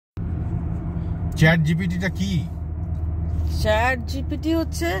ChatGPT টা কি? ChatGPT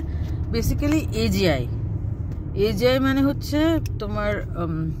হচ্ছে বেসিক্যালি AGI মানে হচ্ছে তোমার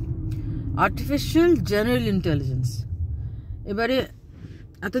আর্টিফিশিয়াল জেনারেল ইন্টেলিজেন্স। এবারে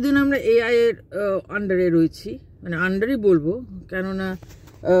এতদিন আমরা AI এর আন্ডারে রয়েছি, মানে আন্ডারই বলবো, কেননা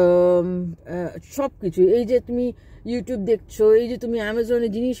সব কিছু, এই যে তুমি ইউটিউব দেখছো, এই যে তুমি অ্যামাজনে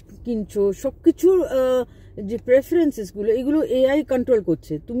জিনিস কিনছো, সব কিছুর যে প্রেফারেন্সেসগুলো, এগুলো AI কন্ট্রোল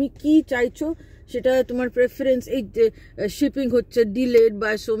করছে। তুমি কি চাইছো সেটা তোমার প্রেফারেন্স, এই যে শিপিং হচ্ছে delayed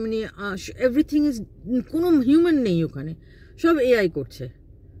by so many, everything is, কোনো হিউম্যান নেই ওখানে, সব AI করছে,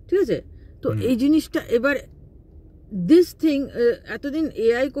 ঠিক আছে? তো এই জিনিসটা এবার this thing এতদিন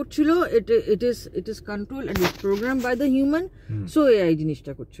AI করছিল, it is controlled and is programmed by the human, so AI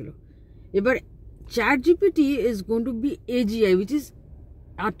জিনিসটা করছিল। এবার ChatGPT is going to be AGI, which is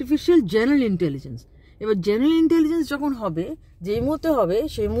artificial general intelligence। এবার জেনারেল ইন্টেলিজেন্স যখন হবে, যে মুহূর্তে হবে,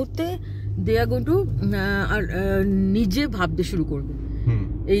 সেই মুহূর্তে they are going to নিজে ভাবতে শুরু করবে।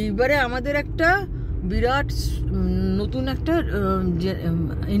 এইবারে আমাদের একটা বিরাট নতুন একটা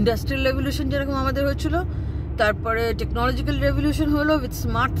ইন্ডাস্ট্রিয়াল রেভলিউশন যেরকম আমাদের হয়েছিল, তারপরে টেকনোলজিক্যাল রেভলিউশন হলো with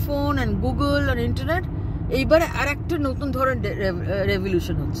smartphone and Google and internet. এইবারে আর একটা নতুন ধরনের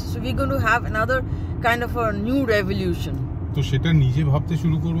রেভলিউশন হচ্ছে। So we going to have another kind of a new revolution. তো সেটা নিজে ভাবতে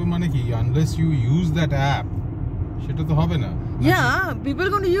শুরু করবে মানে কি? Unless you use that app, সেটা তো হবে না। Yeah, people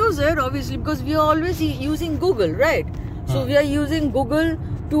are going to use it obviously because we are always using Google, right? So we are using Google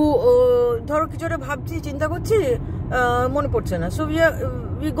to ধরো কিছু একটা ভাবছি, চিন্তা করছি, মনে পড়ছে না, so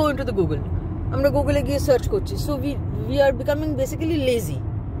we go into the Google, আমরা গুগলে গিয়ে সার্চ করছি। So we are becoming basically lazy,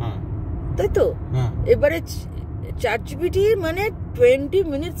 তাই তো? এবারে ChatGPT মানে 20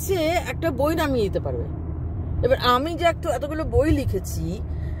 মিনিটসে একটা বই নামিয়ে দিতে পারবে। এবার আমি যে এতগুলো বই লিখেছি,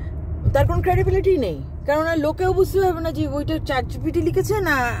 তার কোনো ক্রেডিবিলিটি নেই, কারণ লোকেও বুঝতে পারবে না যে বইটা ChatGPT লিখেছে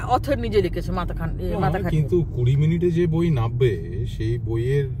না অথর নিজে লিখেছে মাথা খান। কিন্তু 20 মিনিটে যে বই নামবে, সেই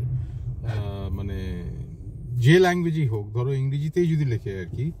বইয়ের মানে যে ল্যাঙ্গুয়েজই হোক, ধরো ইংরেজিতেই যদি লেখে আর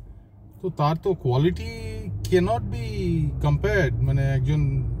কি, তো তার তো কোয়ালিটি ক্যানট বি কম্পেয়ার্ড। মানে একজন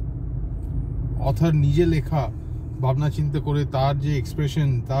অথর নিজে লেখা, ভাবনা চিন্তা করে তার যে এক্সপ্রেশন,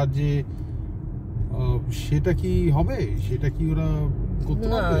 তার যে সেটা কি হবে? সেটা কি ওরা করতে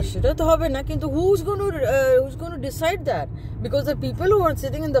পারবে? না, সেটা তো হবে না। কিন্তু who's going to decide that? Because the people who are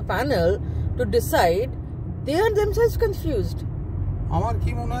sitting in the panel to decide, they are themselves confused. আমার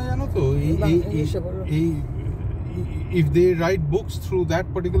কি মনে হয় জানো তো, if they write books through that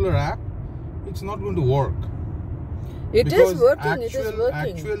particular app, it's not going to work. It is working.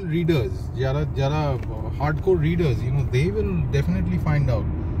 Actual readers, jara hardcore readers, they will definitely find out.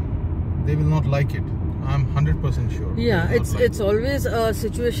 They will not like it. I'm 100% sure. Yeah, it's always a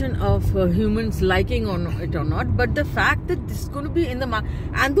situation of humans liking it or not. But the fact that this is going to be in the market,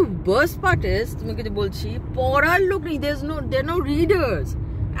 and the worst part is, tumeke je bolchi, porar log nahi, there are no readers.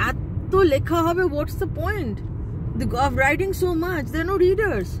 Atto lekha hobe, what's the point of writing so much? There are no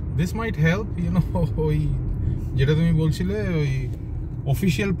readers. This might help, ওই যেটা তুমি বলছিলে, ওই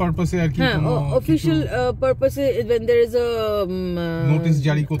official purpose আর কি, official purpose when there is a notice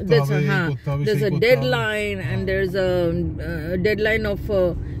জারি করতে হবে, there's a deadline, and there's a deadline of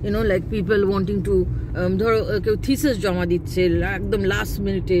like people wanting to ধরো কেউ thesis জমা দিচ্ছে একদম last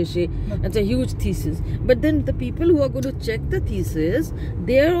minute এসে, it's a huge thesis, but then the people who are going to check the thesis,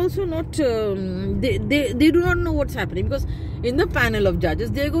 they are also not they do not know what's happening, because in the panel of judges,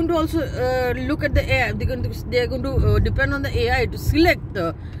 they are going to also look at the AI, they are going to depend on the AI to select the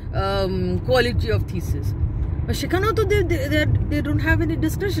quality of thesis. But সেখানেও তো they don't have any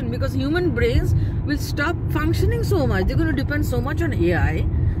discretion, because human brains will stop functioning so much. They're going to depend so much on AI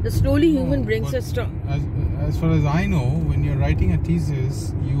that slowly human brains are stop. As far as I know, when you're writing a thesis,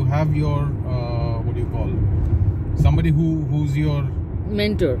 you have your what do you call, somebody who's your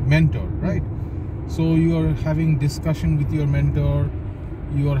mentor, right? So you are having discussion with your mentor,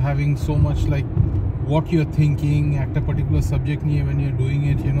 you are having so much like what you're thinking at a particular subject niye when you're doing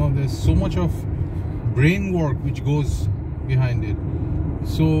it, there's so much of brain work which goes behind it.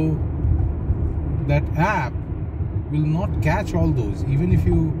 So that app will not catch all those, even if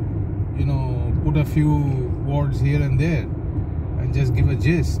you put a few words here and there and just give a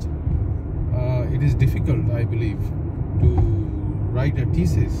gist. It is difficult, I believe, to write a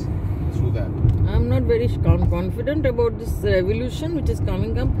thesis through that. I'm not very confident about this revolution which is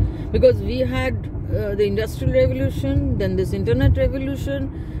coming up, because we had the industrial revolution, then this internet revolution,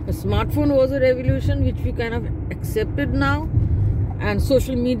 the smartphone was a revolution which we kind of accepted now, and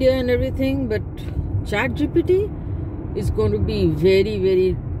social media and everything. But ChatGPT is going to be very, very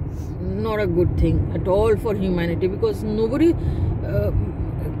not a good thing at all for humanity, because nobody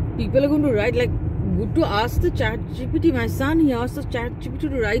people are going to write, like, good to ask the ChatGPT. My son, he asked the ChatGPT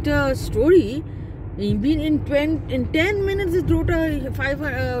to write a story. In 10 minutes, it wrote a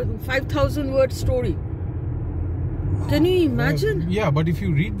 5,000 word story. Can you imagine? Yeah, but if you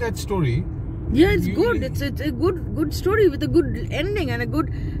read that story, yeah, it's good. It's a good story with a good ending and a good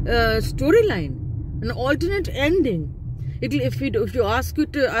storyline, an alternate ending. If you ask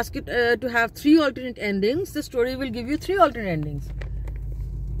it to have 3 alternate endings, the story will give you 3 alternate endings.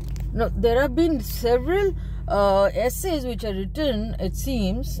 Now, there have been several essays which are written, it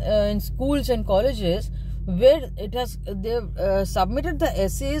seems, in schools and colleges, where they've submitted the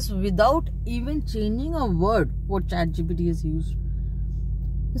essays without even changing a word what ChatGPT has used.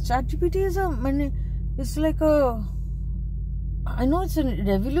 The ChatGPT is it's like a, I know it's a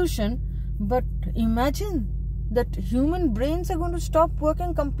revolution, but imagine that human brains are going to stop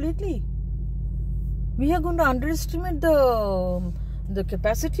working completely. We are going to underestimate the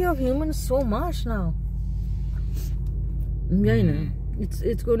capacity of humans so much now. Yeah, you know,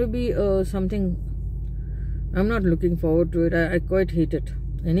 it's going to be something. I'm not looking forward to it. I quite hate it.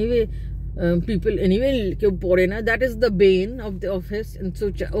 Anyway, that is the bane of the office, and so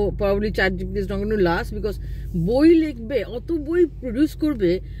probably ChatGPT is not going to last, because boi likhbe, auto boi produce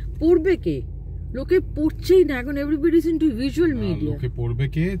korbe, porbe ke? লোকে পড়ছেই না এখন, everybody is into visual media. লোকে পড়বে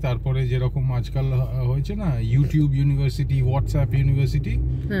কে? তারপরে যেরকম আজকাল হয়েছে না, ইউটিউব ইউনিভার্সিটি, হোয়াটসঅ্যাপ ইউনিভার্সিটি,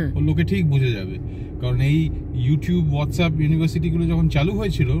 লোকে ঠিক বুঝে যাবে। কারণ এই ইউটিউব, হোয়াটসঅ্যাপ ইউনিভার্সিটিগুলো যখন চালু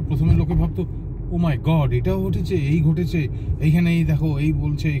হয়েছিল, প্রথমে লোকে ভাবতো ও মাই গড, এটাও ঘটেছে, এই ঘটেছে, এইখানে এই দেখো, এই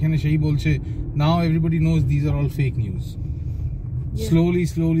বলছে, এখানে সেই বলছে। নাও everybody knows this R all fake news.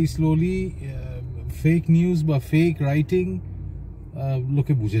 Slowly fake news বা ফেক রাইটিং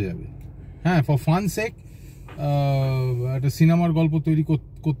লোকে বুঝে যাবে। হ্যাঁ, ফর ফান সেক একটা সিনেমার গল্প তৈরি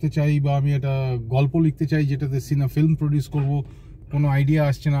করতে চাই, বা আমি একটা গল্প লিখতে চাই যেটাতে ফিল্ম প্রডিউস করব, কোনো আইডিয়া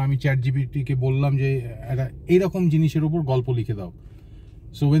আসছে না, আমি চ্যাটজিপিটিকে বললাম যে একটা এইরকম জিনিসের উপর গল্প লিখে দাও।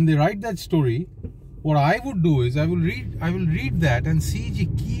 So when they write that story, what I would do is I will read that and see যে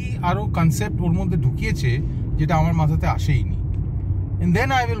কি আরো কনসেপ্ট ওর মধ্যে ঢুকিয়েছে যেটা আমার মাথাতে আসেইনি, and then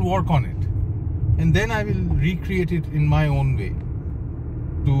I will work on it, and then I will recreate it in my own way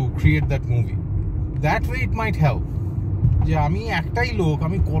to create that movie. That way it might help. যে আমি একটাই লোক,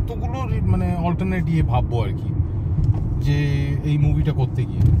 আমি কতগুলো মানে অল্টারনেট ভাববো আর কি, যে এই মুভিটা করতে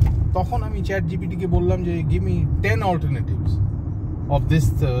গিয়ে। তখন আমি ChatGPT-কে বললাম যে give me 10 alternatives of this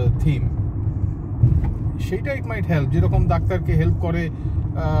theme. সেটা it might help, যেরকম ডাক্তারকে হেল্প করে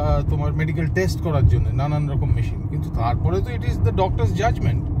তোমার মেডিকেল টেস্ট করার জন্য নানান রকম মেশিন, কিন্তু তারপরে তো it is the doctor's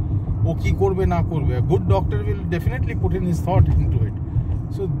judgment, ও কি করবে না করবে। A good doctor will definitely put in his thought into it.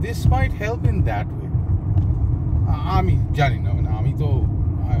 So this might help in that way. আমি জানি না, মানে আমি তো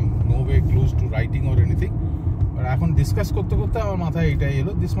I am no way close to writing or anything, but এখন ডিসকাস করতে করতে আমার মাথায় এটাই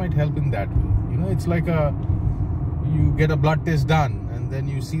এলো, this might help in that way. You know, it's like you get a blood test done and then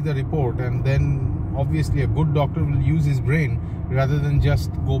you see the report, and then obviously a good doctor will use his brain rather than just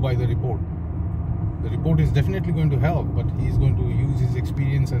go by the report. The report is definitely going to help, but he is going to use his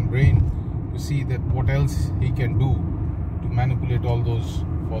experience and brain to see that what else he can do to manipulate all those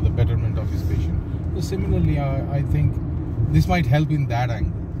for the betterment of his patient. So similarly, I think this might help in that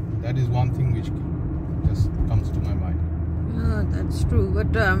angle. That is one thing which just comes to my mind. That's true,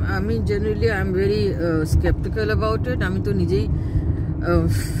 but I mean, generally I'm very skeptical about it. I mean, to নিজেই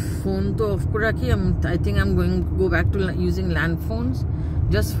phone to off করে রাখি। I think I'm going to go back to using land phones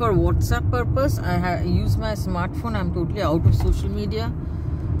just for WhatsApp purpose. I use my smartphone. I'm totally out of social media,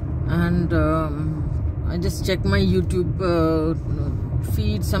 and I just check my YouTube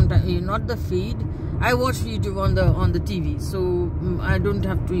feed sometimes. Not the feed, I watch YouTube on the TV, so I don't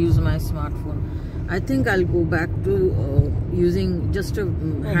have to use my smartphone. I think I'll go back to using just a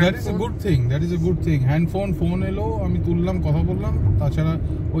hand that is phone. A good thing. That is a good thing. Hand phone elo ami tullam kotha bollam, tachara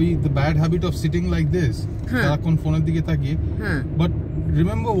oi the bad habit of sitting like this sarakon phone er dike takiye. But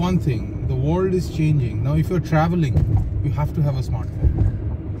remember one thing, the world is changing now. If you're traveling, you have to have a smartphone,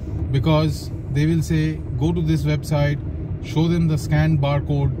 because they will say go to this website, show them the scanned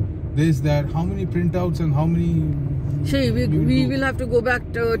barcode, this, that, how many printouts and how many we will have to go back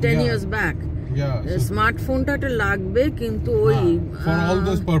to 10 years back. Yeah, smartphone ta lagbe, kintu oi for all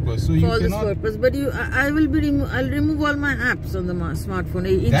those purpose, so you cannot, this purpose, but I'll remove all my apps on the smartphone.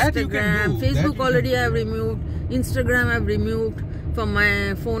 Instagram, Facebook already I have removed, Instagram I have removed from my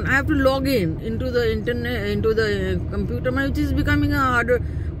phone. I have to log into the internet, into the computer, which is becoming a harder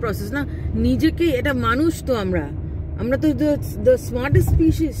process na. নিজেকে এটা মানুষ তো আমরা তো the smartest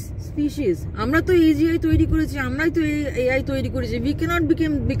species আমরা তো AGI তৈরি করেছি, আমরাই তো AI তৈরি করেছি। we cannot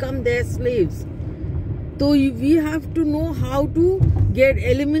become their slaves. তো we have to know how to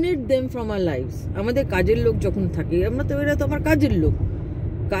eliminate them from our lives. আমাদের কাজের লোক যখন থাকে, আমরা তো এরা তো আমার কাজের লোক,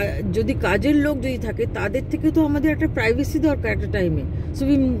 যদি কাজের লোক যদি থাকে তাদের থেকে তো আমাদের একটা প্রাইভেসি দরকার একটা টাইমে। So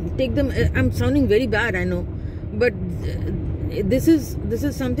we take them, I am sounding very bad, I know, but this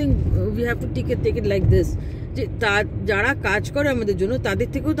is something we have to take it like this, যে যারা কাজ করে আমাদের জন্য তাদের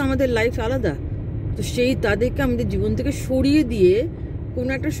থেকেও তো আমাদের লাইফ আলাদা, তো সেই তাদেরকে আমাদের জীবন থেকে সরিয়ে দিয়ে কোন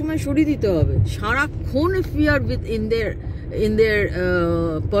একটা সময় সরিয়ে দিতে হবে। সারাক্ষণ if we are with in their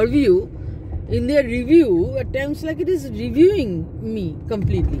purview, in their review, at times like it is reviewing me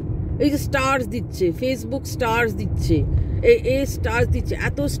completely. এই যে স্টার্স দিচ্ছে, ফেসবুক স্টার্স দিচ্ছে, এই স্টার্স দিচ্ছে,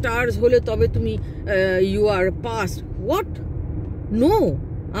 এত স্টার্স হলে তবে তুমি you are passed. What? No,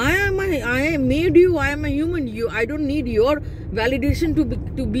 I made you, I am a human. I don't need your validation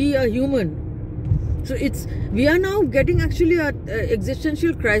to be a human. So we are now getting actually a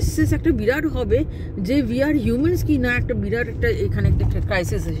existential crisis একটা বিরাট হবে যে we are humans কি না, একটা বিরাট একটা এখানে একটা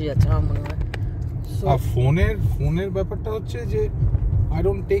crisis এসে যাচ্ছে আমার মনে হয়। আর ফোনের ব্যাপারটা হচ্ছে যে I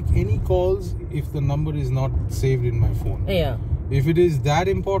don't take any calls if the number is not saved in my phone. Yeah. If it is that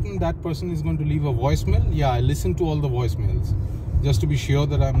important, that person is going to leave a voicemail. Yeah, I listen to all the voicemails just to be sure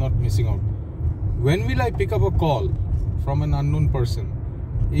that I'm not missing out. When will I pick up a call from an unknown person?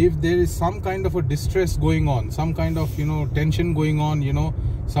 If there is some kind of a distress going on, some kind of, tension going on,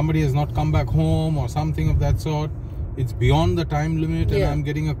 somebody has not come back home or something of that sort, it's beyond the time limit and I'm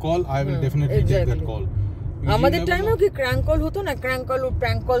getting a call, I will definitely take that call. আমাদের টাইমেও কি crank call হতো না, crank call ও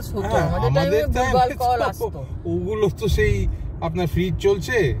prank কলস হতো, আমাদের টাইমে Google call আসতো। ওগুলো তো সেই আপনার ফ্রিজ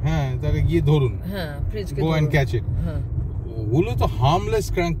চলছে, হ্যাঁ তাহলে গিয়ে ধরুন, হ্যাঁ fridge K go and catch ইট, ওগুলো তো হার্মলেস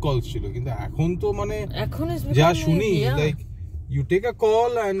ক্র্যাঙ্ক কলস ছিল। কিন্তু এখন তো মানে যা শুনি, like you take a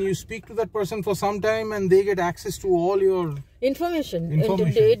call and you speak to that person for some time and they get access to all your information. Into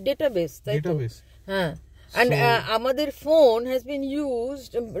database. হ্যাঁ, and আমাদের phone has been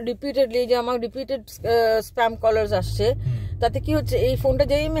used repeatedly, যে আমার রিপিটেড স্প্যাম কলার্স আসছে, তাতে কি হচ্ছে এই ফোনটা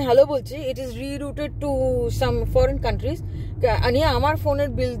যেই আমি হ্যালো বলছি, it is রিরুটেড to some foreign countries, নিয়ে আমার ফোনের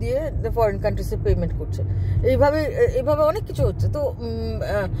বিল দিয়ে ফরেন কান্ট্রিজে পেমেন্ট করছে। এইভাবে অনেক কিছু হচ্ছে। তো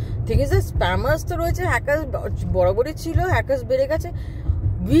ঠিক আছে, স্প্যামার্স তো রয়েছে, হ্যাকার্স বরাবরই ছিল, হ্যাকার্স বেড়ে গেছে।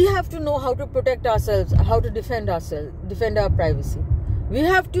 We have to know how to protect ourselves, how to defend our privacy. We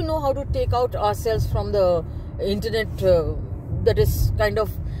have to know how to take out ourselves from the internet that is kind of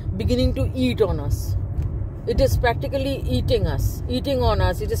beginning to eat on us. It is practically eating on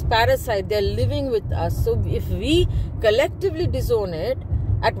us. It is parasite. They're living with us. So if we collectively disown it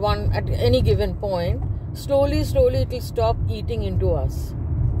at any given point, slowly it will stop eating into us.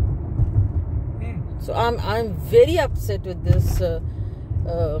 So I'm very upset with this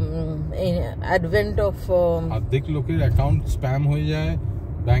advent of অর্ধেক লোকের account spam হয়ে যায়,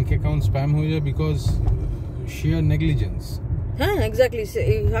 bank account spam হয়ে যায় because sheer negligence. হ্যাঁ exactly,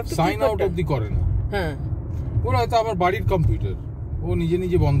 you have to sign out অবধি করে না। হ্যাঁ, ওরা হয়তো আমার বাড়ির কম্পিউটার, ও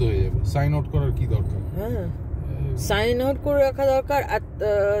নিজে বন্ধ হয়ে যাবে, সাইন আউট করার কি দরকার? হ্যাঁ, সাইন আউট করে রাখা দরকার। আর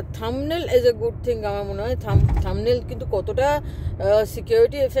thumbnail is a good thing আমার মনে হয়। থাম্বনেল কিন্তু কতটা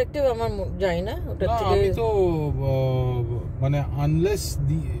সিকিউরিটি এফেক্টিভ আমার জানি না। ওটা আমি তো মানে আনলেস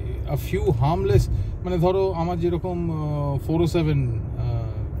a few harmless, মানে ধরো আমার যেরকম 407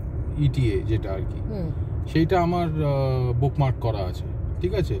 ETA যেটা আর কি, সেইটা আমার বুকমার্ক করা আছে,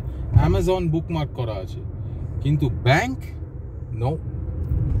 ঠিক আছে, অ্যামাজন বুকমার্ক করা আছে, কিন্তু bank no,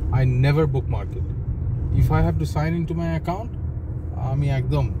 I never bookmark it. If I have to sign into my account, আমি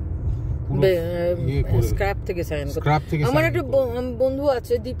একদম স্ক্র্যাপ থেকে সাইন করতে। আমার একটা বন্ধু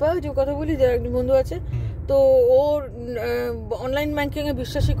আছে, দীপা, যে কথা বলি, যে একজন বন্ধু আছে, তো ওর অনলাইন ব্যাংকিং এ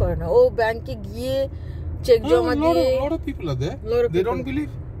বিশ্বাসই করে না। ও ব্যাংকে গিয়ে চেক জমা দিয়ে, lot of people are there, they don't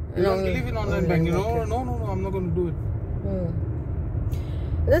believe in online banking. No, I'm not going to do it.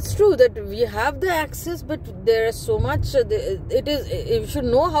 That's true that we have the access, but there is so much. We should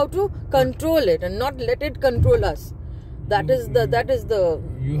know how to control it and not let it control us. That is the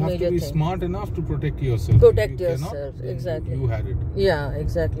you have to be smart enough to protect yourself. Exactly. You had it. Yeah,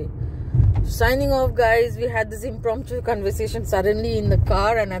 exactly. Signing off, guys. We had this impromptu conversation suddenly in the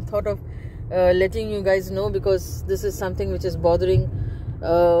car, and I thought of letting you guys know, because this is something which is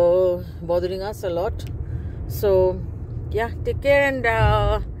bothering us a lot. So yeah, take care, and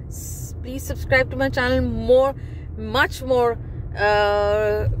please subscribe to my channel. Much more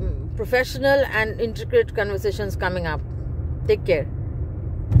professional and intricate conversations coming up. Take care.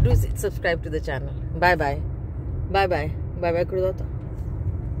 Do subscribe to the channel. Bye bye.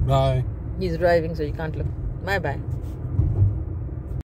 Bye. He's driving, so you can't look. Bye.